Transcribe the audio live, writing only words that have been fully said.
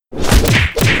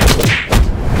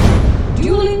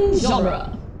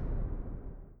genre.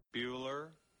 Bueller.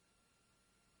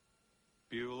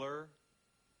 Bueller.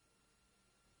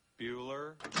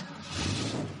 Bueller.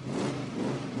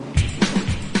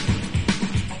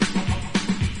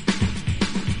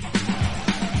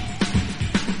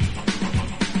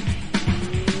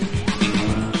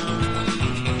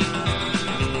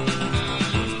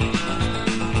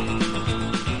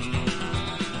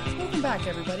 Welcome back,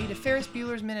 everybody, to Ferris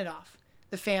Bueller's Minute Off,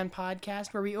 the fan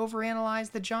podcast where we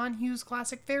overanalyze the John Hughes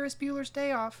classic Ferris Bueller's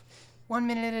Day Off, 1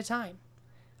 minute at a time.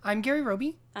 I'm Gary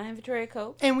Roby. I'm Victoria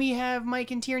Cope. And we have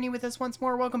Mike and Tierney with us once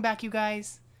more. Welcome back, you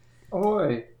guys.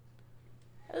 Ahoy!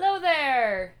 Hello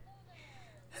there.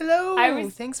 Hello. I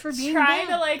was Thanks for being trying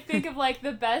back. to think of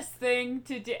the best thing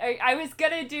to do. I was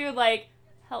gonna do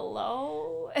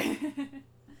hello.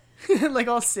 Like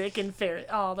all sick and Ferris.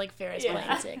 Oh, like Ferris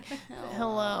playing sick.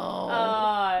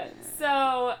 Hello.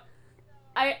 So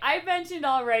I mentioned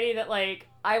already that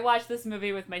I watched this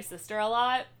movie with my sister a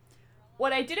lot.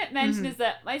 What I didn't mention is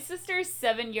that my sister's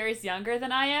 7 years younger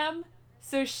than I am.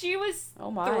 So she was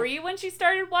 3 when she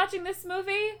started watching this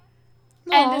movie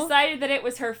and decided that it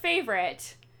was her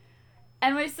favorite.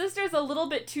 And my sister's a little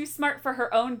bit too smart for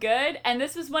her own good, and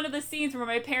this was one of the scenes where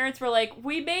my parents were like,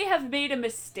 we may have made a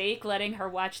mistake letting her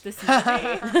watch this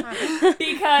movie.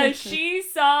 Because she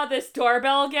saw this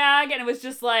doorbell gag, and it was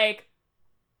just like,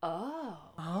 oh,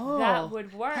 that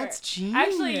would work. That's genius.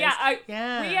 Actually,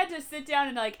 yeah. We had to sit down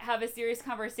and have a serious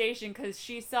conversation, because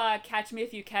she saw Catch Me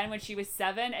If You Can when she was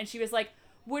 7, and she was like,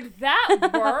 would that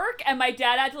work? And my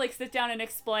dad had to sit down and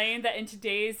explain that in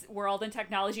today's world and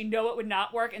technology, no, it would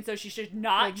not work, and so she should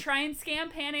not try and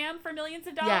scam Pan Am for millions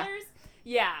of dollars.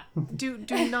 Yeah. Do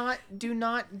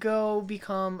not go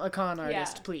become a con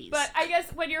artist, please. But I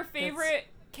guess when your favorite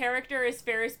character is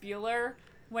Ferris Bueller,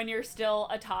 when you're still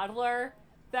a toddler,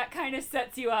 that kind of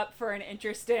sets you up for an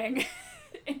interesting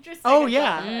Oh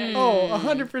yeah.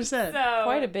 adjustment. 100%. So,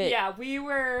 Quite a bit. Yeah, we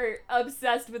were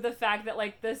obsessed with the fact that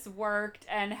this worked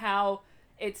and how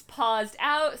it's paused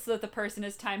out so that the person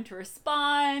has time to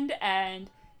respond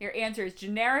and your answer is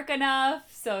generic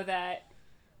enough so that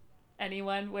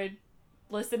anyone would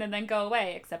listen and then go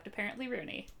away, except apparently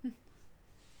Rooney.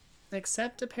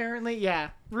 Except apparently, yeah.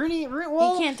 Rooney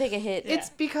well, he can't take a hit. It's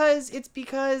because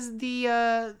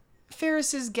the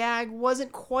Ferris's gag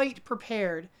wasn't quite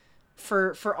prepared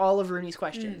for all of Rooney's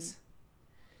questions.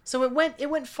 So it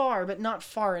went far, but not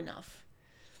far enough.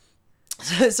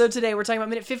 So today we're talking about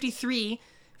minute 53,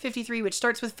 which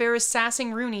starts with Ferris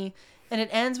sassing Rooney, and it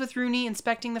ends with Rooney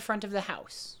inspecting the front of the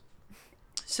house.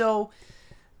 So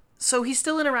he's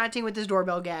still interacting with this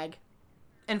doorbell gag,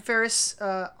 and Ferris,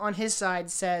 on his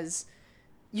side, says,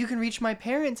 "You can reach my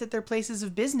parents at their places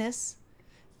of business.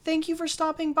 Thank you for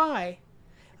stopping by.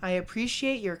 I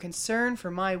appreciate your concern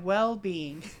for my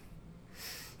well-being."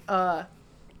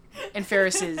 And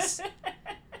Ferris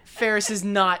is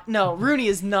not, no, Rooney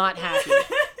is not happy.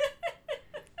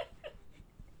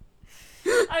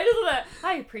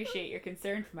 I appreciate your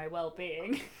concern for my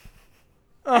well-being.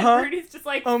 Uh-huh. And Rooney's just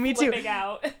me too. flipping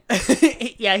out.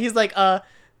 Yeah, he's like,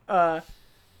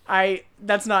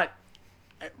 that's not,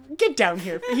 get down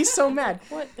here. He's so mad.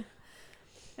 What?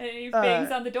 And he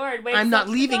bangs on the door and wakes I'm not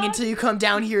up leaving the dog. until you come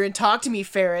down here and talk to me,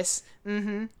 Ferris.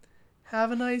 Mm-hmm.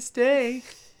 Have a nice day.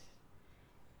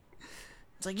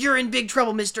 It's like, you're in big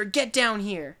trouble, mister. Get down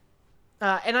here.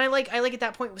 And I like at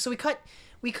that point. So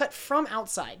we cut from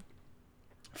outside,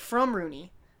 from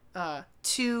Rooney,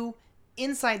 to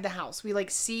inside the house. We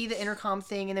see the intercom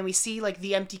thing, and then we see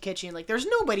the empty kitchen. There's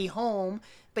nobody home,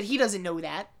 but he doesn't know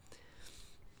that.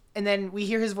 And then we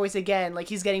hear his voice again,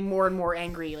 he's getting more and more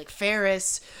angry.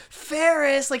 Ferris!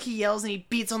 He yells and he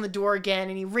beats on the door again,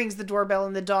 and he rings the doorbell,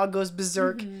 and the dog goes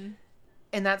berserk. Mm-hmm.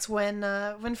 And that's when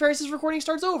Ferris's recording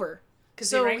starts over.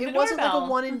 So it wasn't a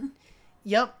one in...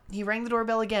 Yep, he rang the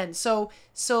doorbell again. So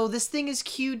this thing is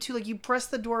cued to, you press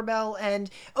the doorbell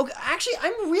and... Okay, actually,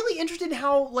 I'm really interested in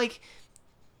how,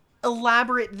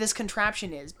 elaborate this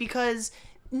contraption is. Because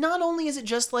not only is it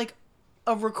just,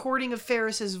 a recording of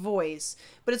Ferris's voice,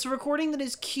 but it's a recording that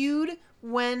is cued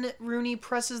when Rooney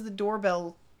presses the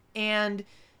doorbell, and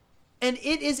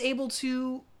it is able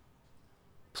to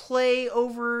play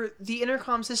over the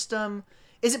intercom system.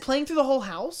 Is it playing through the whole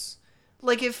house?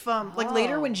 If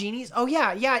later when Jeannie's... Oh,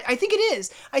 yeah, I think it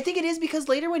is. I think it is because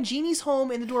later when Jeannie's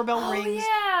home and the doorbell rings,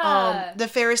 the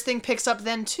Ferris thing picks up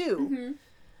then, too. Mm-hmm.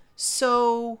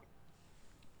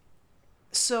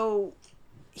 So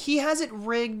he has it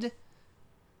rigged,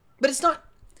 but it's not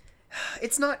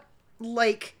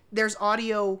like there's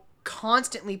audio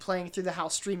constantly playing through the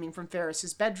house streaming from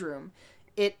Ferris's bedroom.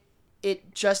 It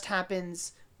just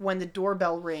happens when the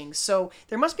doorbell rings. So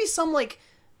there must be some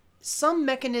some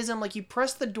mechanism, like you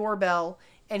press the doorbell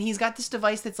and he's got this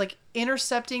device that's like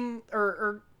intercepting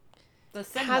or The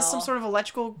signal. has some sort of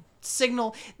electrical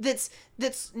signal that's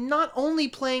not only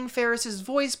playing Ferris's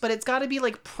voice, but it's got to be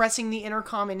like pressing the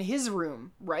intercom in his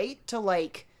room, right? To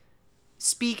like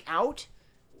speak out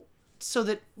so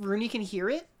that Rooney can hear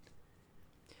it.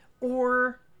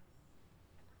 Or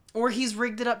he's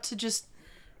rigged it up to just...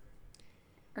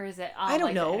 Or is it on I don't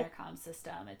like know. the intercom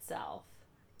system itself?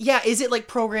 Yeah, is it like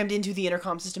programmed into the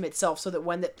intercom system itself so that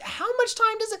when the... How much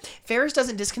time does it... Ferris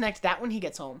doesn't disconnect that when he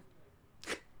gets home.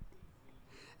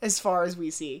 As far as we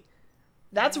see.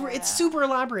 That's where it's super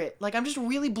elaborate. Like, I'm just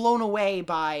really blown away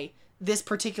by this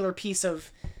particular piece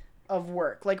of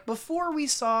work. Like, before we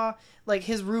saw, like,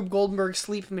 his Rube Goldberg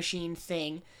sleep machine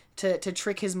thing to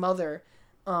trick his mother,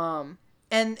 and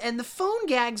the phone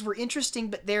gags were interesting,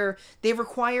 but they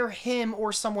require him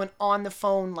or someone on the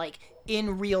phone, like,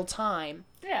 in real time.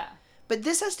 Yeah. But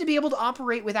this has to be able to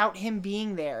operate without him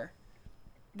being there.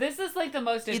 This is like the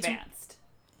most advanced.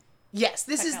 Yes,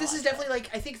 this is definitely, like,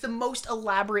 I think the most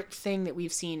elaborate thing that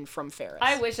we've seen from Ferris.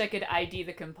 I wish I could ID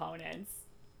the components.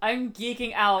 I'm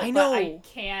geeking out, I know. but I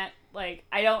can't, like,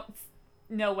 I don't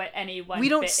know what any one We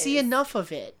don't bit see is. enough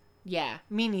of it. Yeah,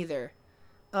 me neither.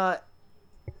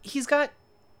 He's got...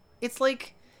 It's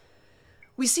like...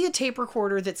 We see a tape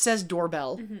recorder that says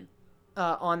doorbell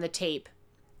on the tape.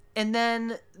 And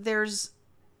then there's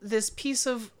this piece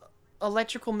of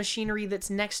electrical machinery that's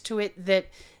next to it that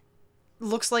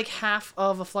looks like half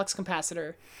of a flux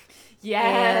capacitor.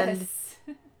 Yes.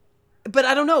 But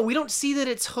I don't know. We don't see that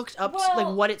it's hooked up to, like,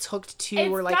 Well, what it's hooked to it's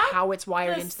or, like, got how it's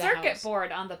wired the into the circuit house.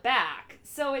 board on the back,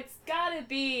 so it's gotta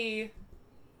be.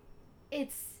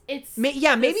 It's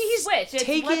Yeah, the maybe he's switch. It's what's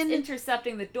taken...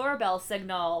 intercepting the doorbell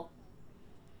signal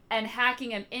and hacking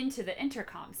him into the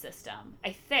intercom system.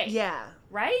 I think. Yeah.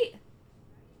 Right.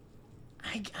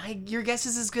 Your guess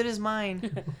is as good as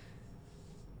mine.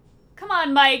 Come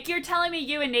on, Mike. You're telling me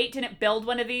you and Nate didn't build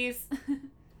one of these?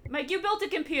 Mike, you built a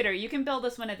computer. You can build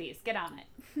us one of these. Get on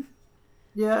it.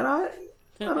 Yeah, and I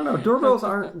don't know. Doorbells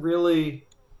aren't really.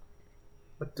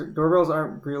 Doorbells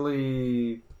aren't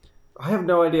really. I have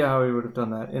no idea how he would have done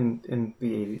that in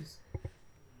the 80s.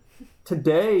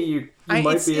 Today, you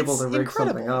might be able to rig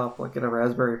something up, like in a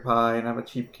Raspberry Pi, and have a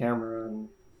cheap camera.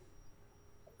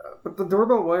 But the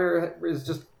doorbell wire is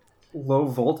just low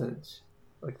voltage.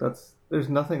 Like there's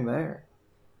nothing there.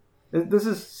 This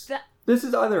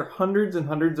is either hundreds and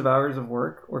hundreds of hours of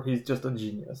work, or he's just a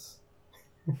genius.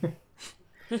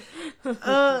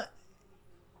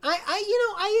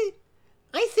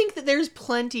 I think that there's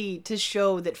plenty to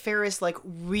show that Ferris, like,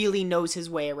 really knows his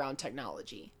way around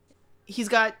technology. He's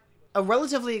got a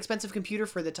relatively expensive computer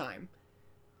for the time.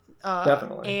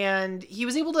 Definitely. And he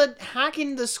was able to hack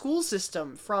in the school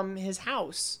system from his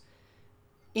house.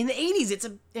 In the 80s,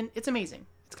 it's amazing.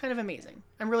 It's kind of amazing.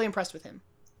 I'm really impressed with him.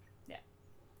 Yeah.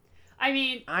 I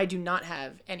mean, I do not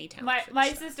have any talent.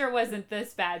 my sister wasn't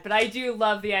this bad, but I do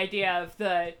love the idea of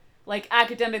the, like,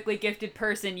 academically gifted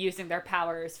person using their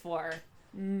powers for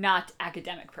not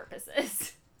academic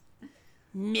purposes.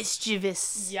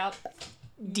 Mischievous Yep.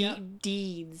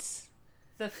 deeds.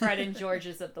 The Fred and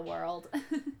Georges of the world.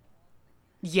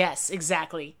 Yes,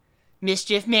 exactly.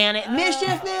 Mischief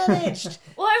managed.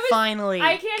 Well, Finally,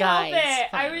 I can't guys, help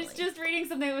it. finally. I was just reading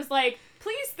something that was like,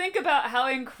 please think about how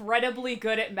incredibly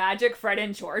good at magic Fred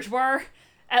and George were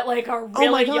at, like, a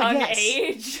really young yes.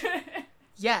 age.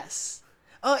 Yes.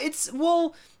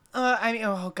 I mean,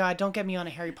 oh god, don't get me on a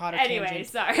Harry Potter Anyway, tangent.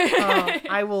 sorry.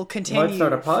 I will continue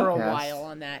start a for a podcast. while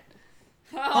on that.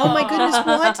 Oh my goodness,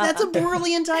 what? That's a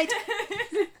brilliant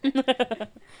idea.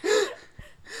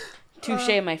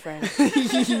 Touche, my friend.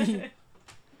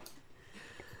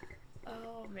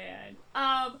 Oh man.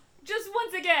 Just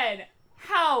once again,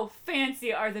 how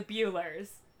fancy are the Buellers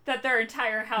that their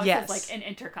entire house Yes. is like an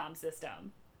intercom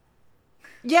system?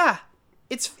 Yeah.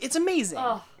 It's amazing.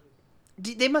 Oh,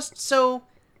 They must, so,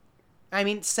 I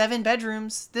mean, 7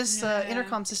 bedrooms. This Yeah.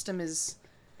 intercom system is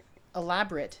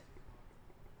elaborate.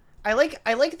 I like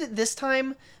that this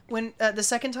time, when, the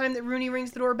second time that Rooney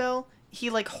rings the doorbell, he,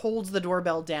 like, holds the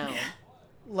doorbell down.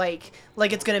 Like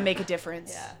it's gonna make a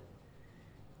difference.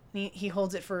 yeah. He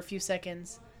holds it for a few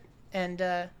seconds, and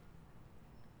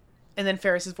then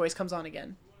Ferris's voice comes on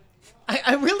again.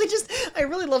 I really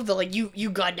love the, like, you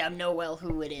goddamn know well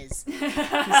who it is. He's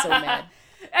so mad.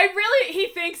 He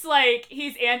thinks like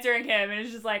he's answering him, and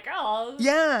it's just like, oh.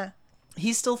 Yeah.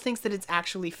 He still thinks that it's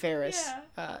actually Ferris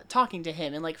Yeah. talking to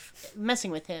him and, like, messing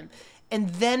with him. And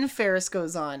then Ferris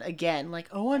goes on again, like,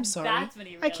 oh, I'm sorry. That's when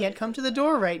he I can't come to the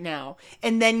door right now.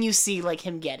 And then you see, like,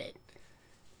 him get it.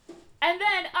 And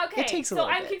then, okay, It takes a so little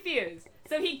I'm bit. confused.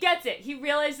 So he gets it. He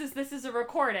realizes this is a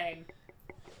recording.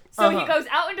 So he goes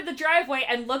out into the driveway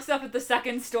and looks up at the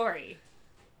second story.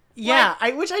 Yeah,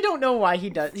 which I don't know why he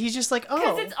does. He's just like, oh.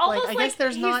 Because it's almost I guess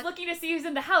there's he's not... looking to see who's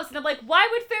in the house. And I'm like, why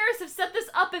would Ferris have set this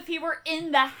up if he were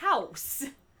in the house?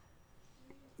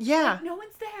 Yeah. Like, no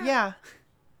one's there. Yeah.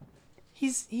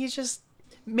 He's just...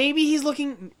 Maybe he's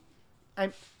looking...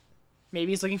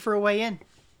 Maybe he's looking for a way in.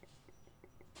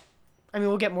 I mean,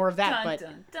 we'll get more of that, Dun, but...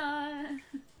 dun, dun.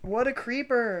 What a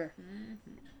creeper.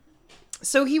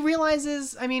 So he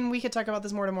realizes... I mean, we could talk about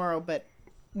this more tomorrow, but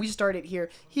we start it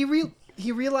here.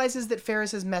 He realizes that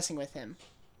Ferris is messing with him.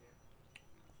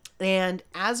 And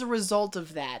as a result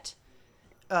of that,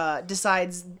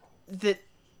 decides that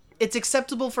it's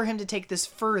acceptable for him to take this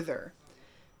further.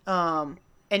 And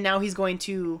now he's going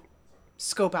to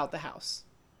scope out the house.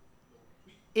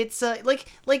 It's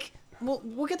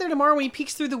we'll get there tomorrow when he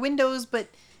peeks through the windows, but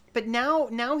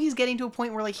now he's getting to a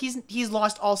point where like he's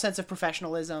lost all sense of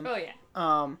professionalism. Oh, yeah.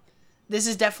 This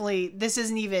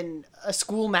isn't even a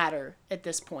school matter at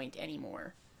this point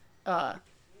anymore.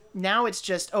 Now it's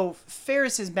just, oh,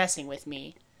 Ferris is messing with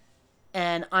me,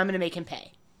 and I'm gonna make him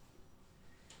pay.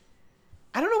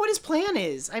 I don't know what his plan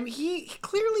is. I mean,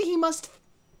 he must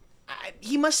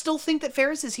still think that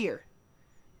Ferris is here,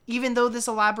 even though this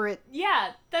elaborate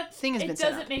thing has been set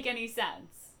up. It doesn't make any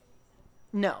sense.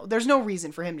 No, there's no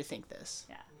reason for him to think this.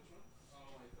 Yeah.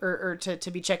 Or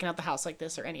to be checking out the house like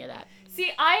this or any of that.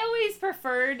 See, I always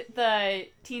preferred the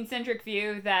teen-centric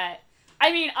view that...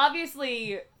 I mean,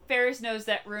 obviously, Ferris knows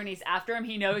that Rooney's after him.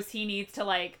 He knows he needs to,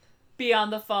 like, be on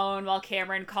the phone while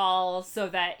Cameron calls so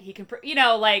that he can...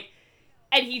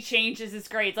 and he changes his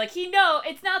grades. Like,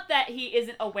 it's not that he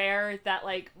isn't aware that,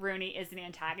 like, Rooney is an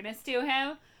antagonist to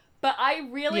him, but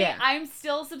I'm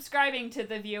still subscribing to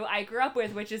the view I grew up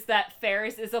with, which is that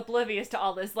Ferris is oblivious to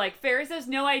all this. Like, Ferris has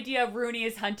no idea Rooney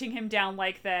is hunting him down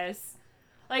like this.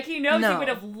 Like, he knows he would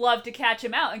have loved to catch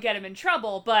him out and get him in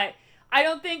trouble, but I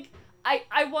don't think...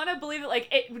 I want to believe that, like,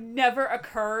 it would never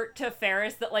occur to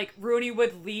Ferris that, like, Rooney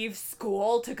would leave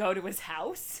school to go to his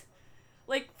house.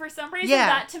 Like, for some reason,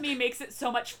 that to me makes it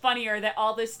so much funnier that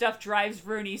all this stuff drives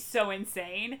Rooney so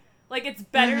insane. Like, it's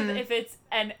better if it's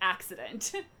an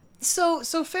accident. So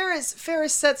Ferris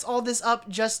sets all this up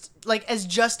just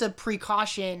a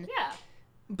precaution. Yeah.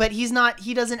 But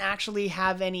he doesn't actually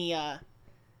have any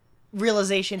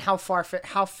realization how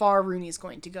far Rooney's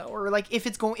going to go, or like if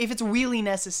it's really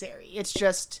necessary. It's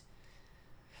just...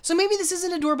 So maybe this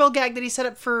isn't a doorbell gag that he set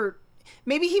up for...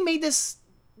 Maybe he made this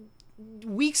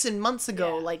weeks and months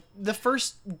ago, like the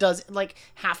first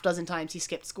half dozen times he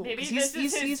skipped school. Maybe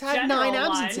he's had 9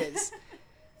 absences.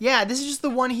 Yeah, this is just the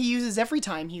one he uses every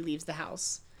time he leaves the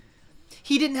house.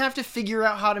 He didn't have to figure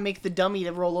out how to make the dummy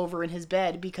to roll over in his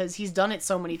bed because he's done it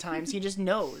so many times. He just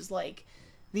knows. Like,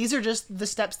 these are just the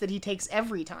steps that he takes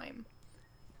every time.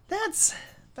 That's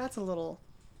a little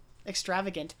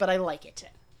extravagant, but I like it.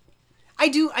 I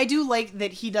do like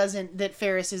that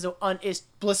Ferris is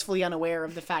blissfully unaware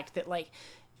of the fact that, like,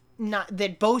 not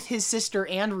that both his sister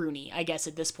and Rooney, I guess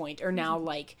at this point, are now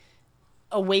like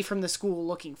away from the school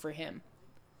looking for him,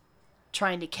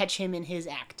 trying to catch him in his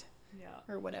act.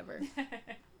 Or whatever.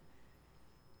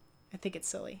 I think it's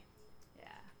silly. Yeah.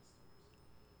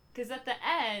 Because at the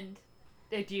end,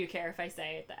 do you care if I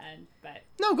say at the end? But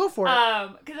no, go for it.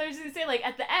 Because I was just gonna say, like,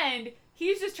 at the end,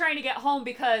 he's just trying to get home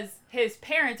because his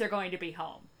parents are going to be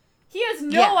home. He has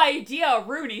no idea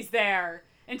Rooney's there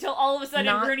until all of a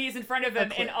sudden Rooney is in front of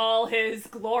him in all his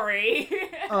glory.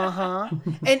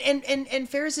 And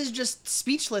Ferris is just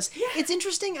speechless. Yeah. It's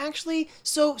interesting, actually.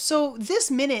 So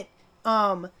this minute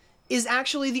is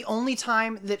actually the only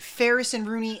time that Ferris and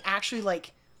Rooney actually,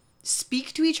 like,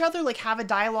 speak to each other, like, have a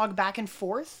dialogue back and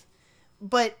forth.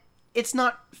 But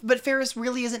Ferris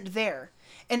really isn't there.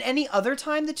 And any other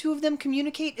time the two of them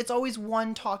communicate, it's always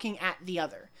one talking at the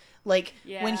other. Like,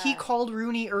 when he called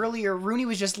Rooney earlier, Rooney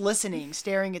was just listening,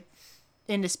 staring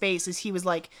into space as he was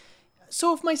like,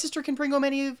 so if my sister can bring home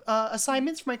any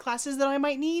assignments for my classes that I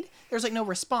might need, there's, like, no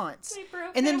response.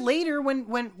 And then later,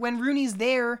 when Rooney's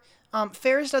there,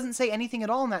 Ferris doesn't say anything at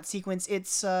all in that sequence.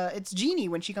 It's Jeannie,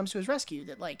 when she comes to his rescue,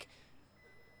 that, like,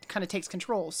 kind of takes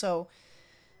control. So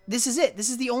this is it. This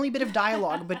is the only bit of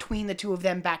dialogue between the two of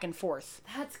them back and forth.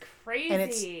 That's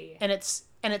crazy. And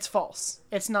it's false.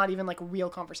 It's not even, like, a real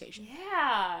conversation.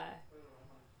 Yeah.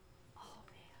 Oh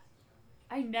man,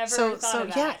 I never thought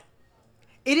of that. Yeah,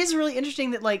 it is really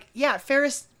interesting that, like,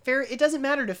 Ferris. It doesn't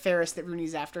matter to Ferris that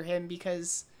Rooney's after him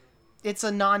because it's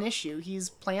a non-issue.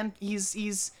 He's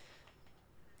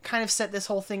kind of set this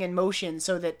whole thing in motion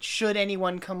so that should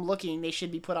anyone come looking, they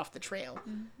should be put off the trail.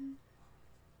 Mm-hmm.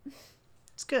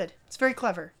 It's good. It's very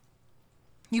clever.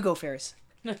 You go, Ferris.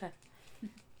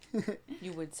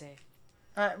 You would say.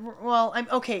 Well, I'm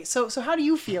okay. So how do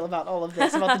you feel about all of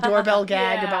this? About the doorbell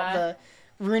gag? Yeah. About the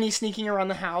Rooney sneaking around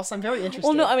the house? I'm very interested.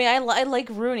 Well, no, I mean, I like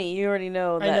Rooney. You already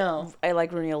know that. I know. I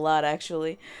like Rooney a lot,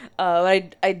 actually.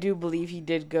 I do believe he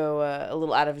did go a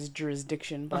little out of his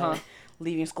jurisdiction by Uh-huh.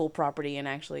 leaving school property and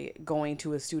actually going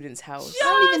to a student's house. I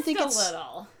don't even Just think a it's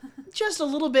little. just a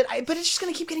little bit, but it's just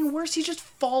gonna keep getting worse. He's just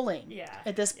falling. Yeah.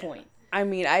 At this point, I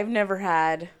mean, I've never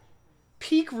had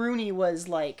peak Rooney was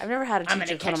like, a I'm gonna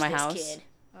teacher come catch to my this house. kid.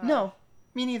 No,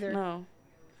 me neither. No.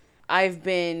 I've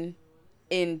been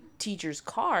in teachers'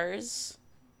 cars,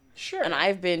 Sure. and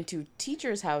I've been to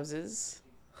teachers' houses,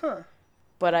 Huh.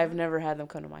 but I've never had them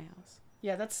come to my house.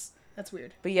 Yeah, that's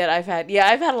weird. But yet I've had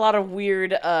a lot of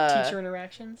weird Teacher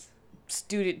interactions.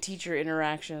 student-teacher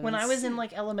interactions. When I was in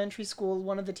like elementary school,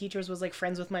 one of the teachers was like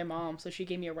friends with my mom, so she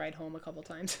gave me a ride home a couple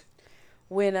times.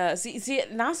 When see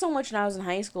not so much when I was in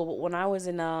high school, but when I was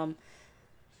in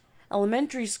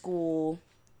elementary school,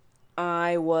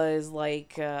 I was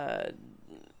like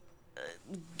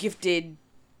gifted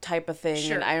type of thing,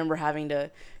 Sure. and I remember having to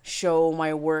show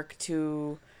my work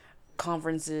to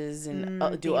conferences and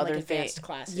do Being, like, other advanced things.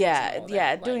 classes Yeah, and all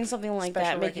yeah, that, doing like, something like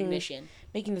special that, making recognition.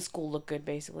 the school look good,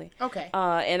 basically. Okay.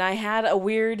 And I had a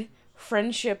weird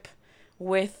friendship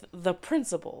with the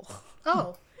principal.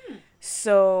 Oh.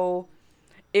 So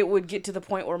it would get to the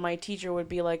point where my teacher would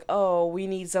be like, "Oh, we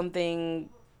need something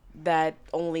that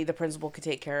only the principal could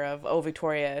take care of. Oh,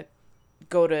 Victoria,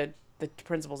 go to the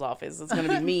principal's office. It's going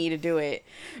to be me to do it."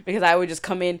 Because I would just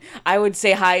come in. I would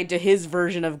say hi to his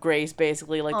version of Grace,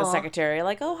 basically, like the Aw. secretary.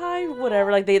 Like, "Oh, hi,"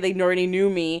 whatever. Like, they already knew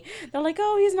me. They're like,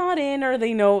 "Oh, he's not in," or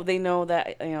they know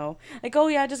that, like, "Oh,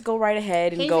 yeah, just go right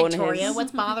ahead and Hey, go Victoria, in his..."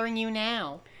 what's bothering you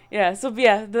now? Yeah, so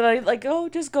yeah, then I like, "Oh,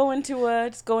 just go into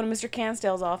Mr.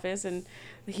 Cansdale's office, and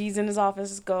he's in his office,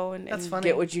 just go and That's funny.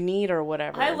 get what you need or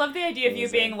whatever." I love the idea of you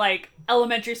being like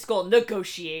elementary school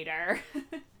negotiator.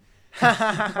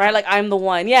 Right, like I'm the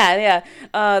one. Yeah.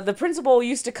 The principal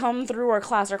used to come through our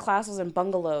class. Our class was in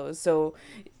bungalows, so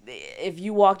if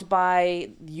you walked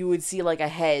by, you would see like a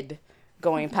head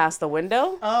going past the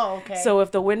window. Oh, okay. So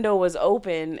if the window was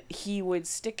open, he would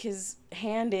stick his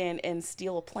hand in and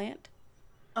steal a plant.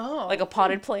 oh, Like a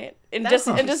potted plant, and That's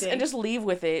just interesting. leave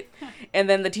with it, and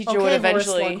then the teacher okay, would Horace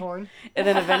eventually, Slughorn. and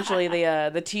then eventually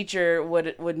the teacher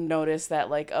would notice that,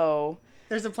 like, oh,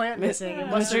 There's a plant missing. It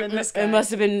must have been this guy. it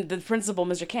must have been the principal,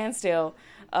 Mr. Cansdale.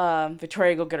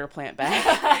 Victoria, go get her plant back.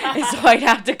 And so I'd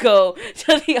have to go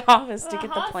to the office to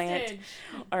get the plant Hostage.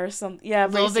 or something. Yeah,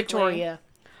 Little basically. Victoria,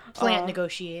 plant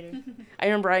negotiator. I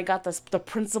remember I got the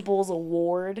principal's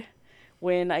award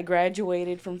when I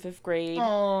graduated from 5th grade.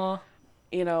 Aw.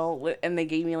 You know, and they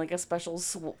gave me like a special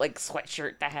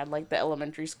sweatshirt that had like the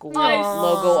elementary school Nice.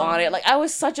 logo on it. Like, I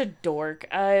was such a dork.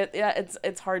 Yeah,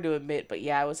 it's hard to admit, but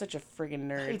yeah, I was such a friggin'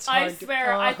 nerd. It's I hard to-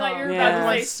 swear, I thought you were Yeah.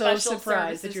 about to say Everyone's so special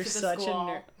surprised that services you're to the such a school.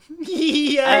 nerd. I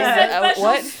Yeah. said special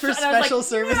what? s- For and I was special like,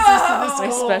 services no! to the My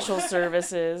school. special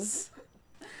services.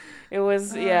 It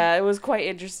was it was quite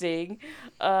interesting.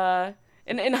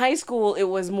 In high school, it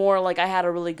was more like I had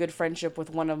a really good friendship with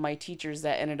one of my teachers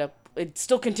that ended up. It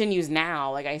still continues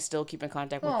now. Like, I still keep in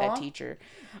contact with Aw. that teacher,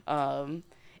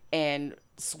 and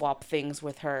swap things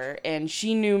with her. And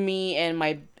she knew me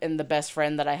and the best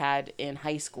friend that I had in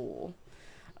high school,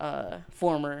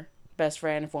 former best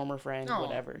friend, former friend, Aw.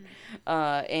 whatever.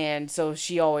 And so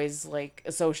she always like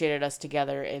associated us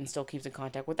together and still keeps in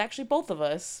contact with actually both of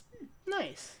us,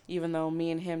 Nice. even though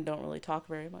me and him don't really talk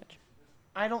very much.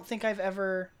 I don't think I've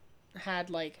ever had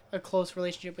like a close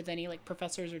relationship with any like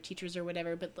professors or teachers or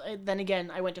whatever, but then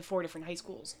again, I went to 4 different high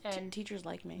schools and Teachers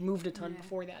like me, moved a ton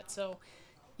before that, so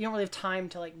you don't really have time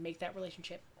to like make that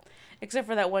relationship. except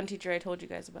for that one teacher I told you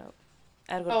guys about.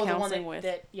 I had to go to Oh, the one counseling with.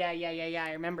 that yeah,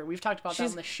 I remember. We've talked about that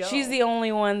on the show. She's the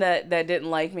only one that didn't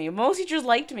like me. Most teachers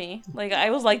liked me. Like, I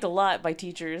was liked a lot by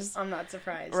teachers. I'm not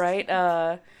surprised. Right?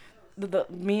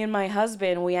 Me and my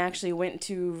husband, we actually went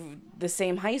to the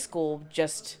same high school,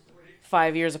 just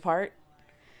 5 years apart.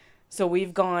 So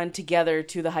we've gone together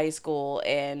to the high school,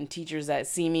 and teachers that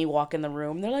see me walk in the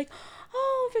room, they're like,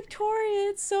 "Oh, Victoria,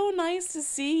 it's so nice to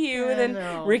see you." And then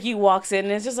know. Ricky walks in,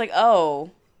 and it's just like,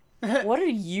 "Oh, what are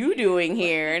you doing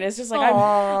here?" And it's just like,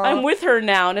 Aw. I'm with her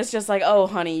now, and it's just like, "Oh,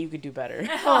 honey, you could do better."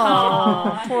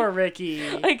 Aw, poor Ricky.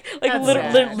 like That's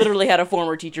sad. literally had a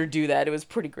former teacher do that. It was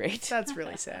pretty great. That's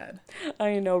really sad.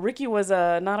 I know. Ricky was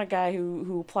not a guy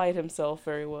who applied himself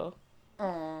very well.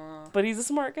 Aw. But he's a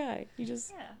smart guy. He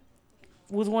just Yeah.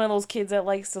 was one of those kids that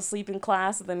likes to sleep in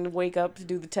class and then wake up to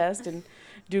do the test and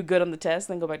do good on the test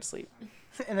and then go back to sleep.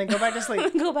 And then go back to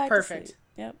sleep. Go back Perfect. to sleep.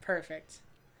 Yep. Perfect.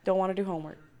 Don't want to do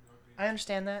homework. I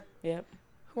understand that. Yep.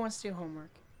 Who wants to do homework?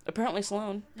 Apparently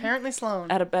Sloan Apparently Sloan.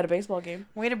 at a baseball game.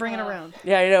 Way to bring it around.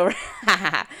 Yeah, I know.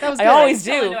 That was I good. always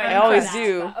Still do. annoyed I about always that,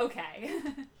 do. but okay.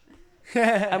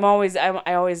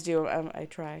 I always do. I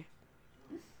try.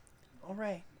 All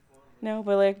right. No,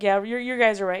 but like, yeah, you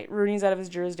guys are right. Rooney's out of his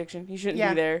jurisdiction. He shouldn't Yeah.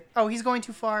 be there. Oh, he's going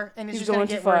too far, and it's He's just going going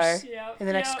to too get far. worse Yep, in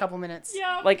the next yep, couple minutes.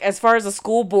 Yep. Like, as far as the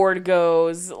school board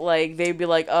goes, like, they'd be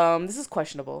like, this is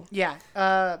questionable. Yeah.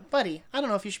 Buddy, I don't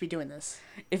know if you should be doing this.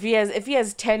 If he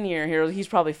has tenure here, he's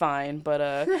probably fine.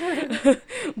 But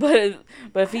but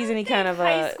if he's any kind of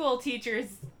high school teachers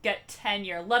get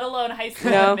tenure, let alone high school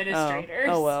no, administrators.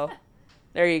 oh well,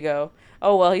 there you go.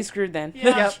 Oh well, he's screwed then.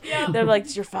 Yep. Yep. They're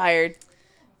like, you're fired.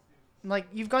 I'm like,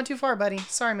 you've gone too far, buddy.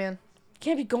 Sorry, man. You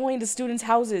can't be going to students'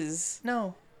 houses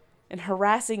No. and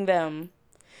harassing them.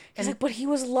 He's And like, but he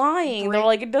was lying. They're break-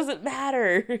 like, it doesn't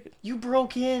matter. You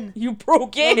broke in. You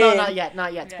broke Well, in. no, not yet.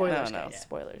 Not yet. Yeah. Spoilers. No, not yet.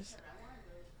 spoilers.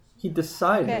 He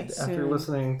decided Okay, after soon.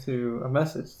 listening to a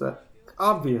message that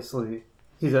obviously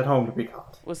he's at home to be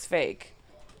caught. Was fake.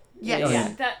 Yes. Oh,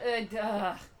 Yeah, yeah.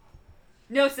 that.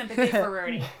 No sympathy for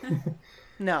Rooney.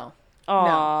 No.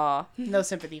 Aww. No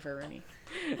sympathy for Rooney.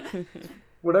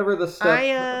 Whatever the step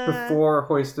I, before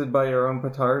hoisted by your own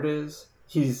petard is,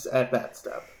 he's at that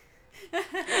step.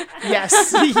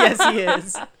 Yes. Yes, he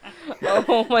is.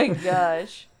 Oh my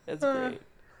gosh. That's great.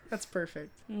 That's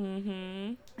perfect.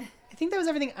 Mm-hmm. I think that was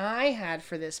everything I had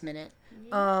for this minute.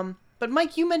 But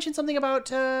Mike, you mentioned something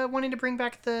about wanting to bring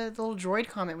back the little droid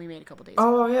comment we made a couple days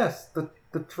ago. Oh yes,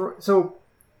 so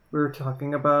we were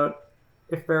talking about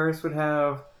if Ferris would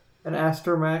have an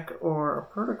astromech or a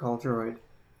protocol droid.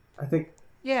 I think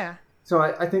Yeah. so.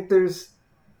 I think there's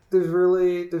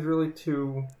really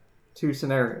two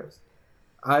scenarios.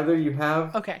 Either you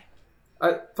have Okay.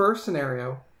 first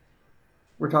scenario,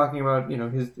 we're talking about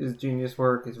his genius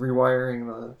work, his rewiring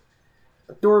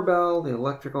the doorbell, the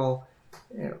electrical.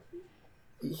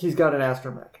 He's got an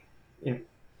astromech.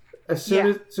 As soon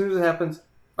as it happens,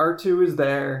 R2 is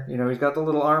there. He's got the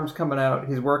little arms coming out.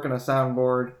 He's working a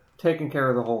soundboard, taking care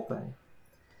of the whole thing.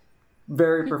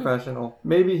 Very professional.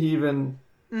 Maybe he even,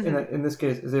 in this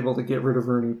case, is able to get rid of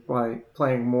Rooney by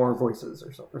playing more voices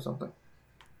or something.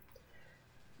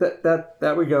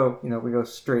 That we go, we go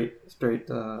straight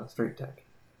tech.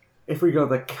 If we go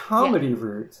the comedy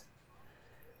route,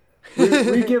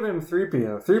 we give him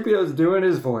 3PO. 3PO's doing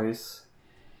his voice,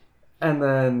 and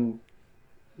then,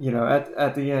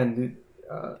 at the end,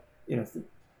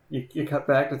 you cut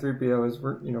back to 3PO as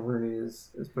Rooney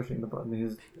is pushing the button.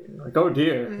 He's like, "Oh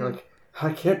dear!" Like,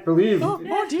 I can't believe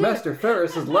Oh, dear. Master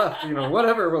Ferris has left.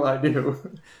 Whatever will I do?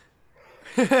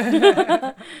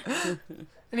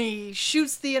 And he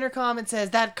shoots the intercom and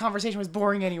says that conversation was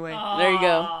boring anyway. There you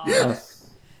go. Aw. Yes.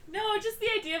 No, just the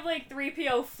idea of like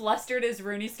 3PO flustered as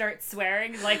Rooney starts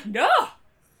swearing. Like, no!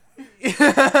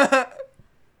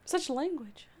 Such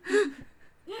language.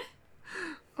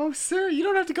 Oh, sir, you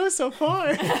don't have to go so far.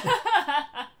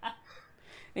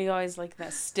 And he's always like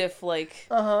that stiff, like,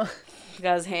 Uh-huh.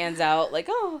 got his hands out, like,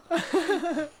 oh.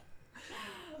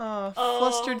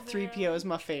 Flustered man. 3PO is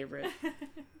my favorite.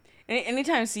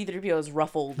 Anytime C-3PO is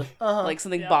ruffled, Uh-huh. like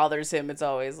something Yeah. bothers him, it's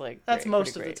always like That's great,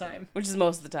 most pretty of the great. time. Which is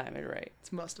most of the time, you're right.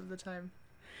 It's most of the time.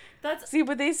 That's See,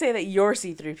 but they say that you're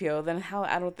C-3PO, then how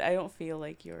I don't feel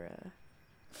like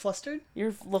Flustered?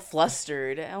 you're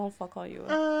flustered. I don't fuck call you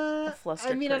a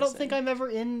flustered I mean, I don't think person. I'm ever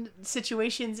in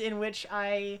situations in which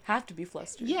I... have to be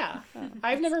flustered. Yeah.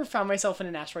 I've never found myself in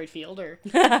an asteroid field or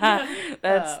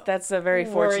that's a very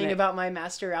worrying fortunate. about my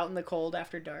master out in the cold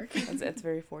after dark. That's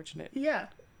very fortunate. Yeah.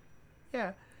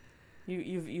 Yeah.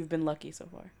 You've been lucky so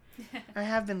far. I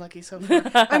have been lucky so far.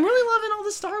 I'm really loving all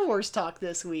the Star Wars talk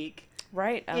this week.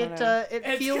 Right? I don't know. It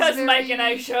it's feels because very... Mike and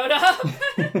I showed up.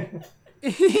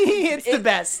 It's the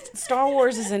best. Star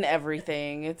Wars is in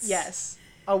everything. It's Yes.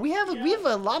 Oh, we have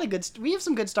a lot of good. We have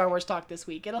some good Star Wars talk this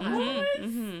week. It'll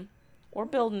happen. We're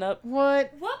building up.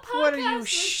 What? What What are podcast you? was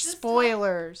this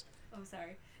Spoilers. Oh,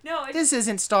 sorry. No, it's, This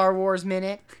isn't Star Wars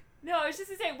Minute. no, I was just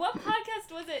gonna say, what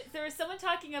podcast was it? There was someone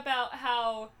talking about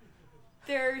how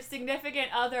their significant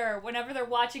other, whenever they're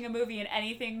watching a movie and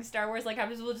anything Star Wars like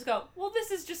happens, will just go, "Well,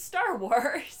 this is just Star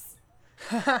Wars."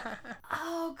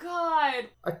 Oh God.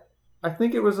 I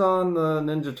think it was on the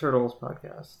Ninja Turtles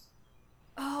podcast.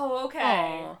 Oh, okay.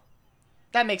 Aw.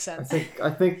 That makes I sense. think I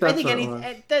that's think what any it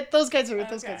was. that those guys are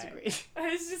those guys are Okay. great. I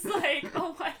was just like,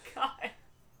 oh my God.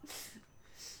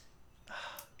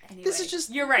 Anyway, This is just-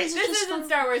 You're right. this is This just isn't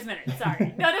Star- Star Wars Minute.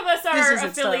 Sorry. None of us This are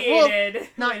isn't Star- affiliated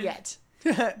Not with- yet.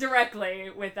 directly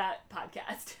with that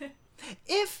podcast.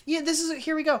 If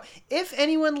here we go. If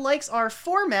anyone likes our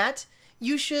format,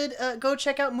 you should go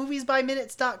check out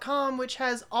moviesbyminutes.com, which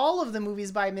has all of the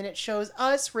Movies by Minute shows,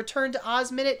 us, Return to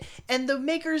Oz Minute, and the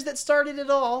makers that started it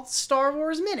all, Star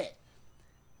Wars Minute.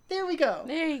 There we go.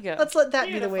 There you go. Let's let that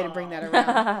be the way to bring that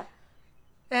around.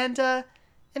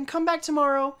 And come back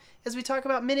tomorrow as we talk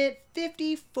about minute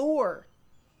 54.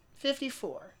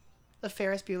 54 of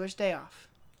Ferris Bueller's Day Off.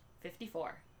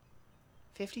 54.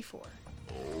 54.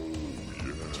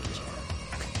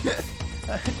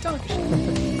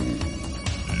 Dankeschön.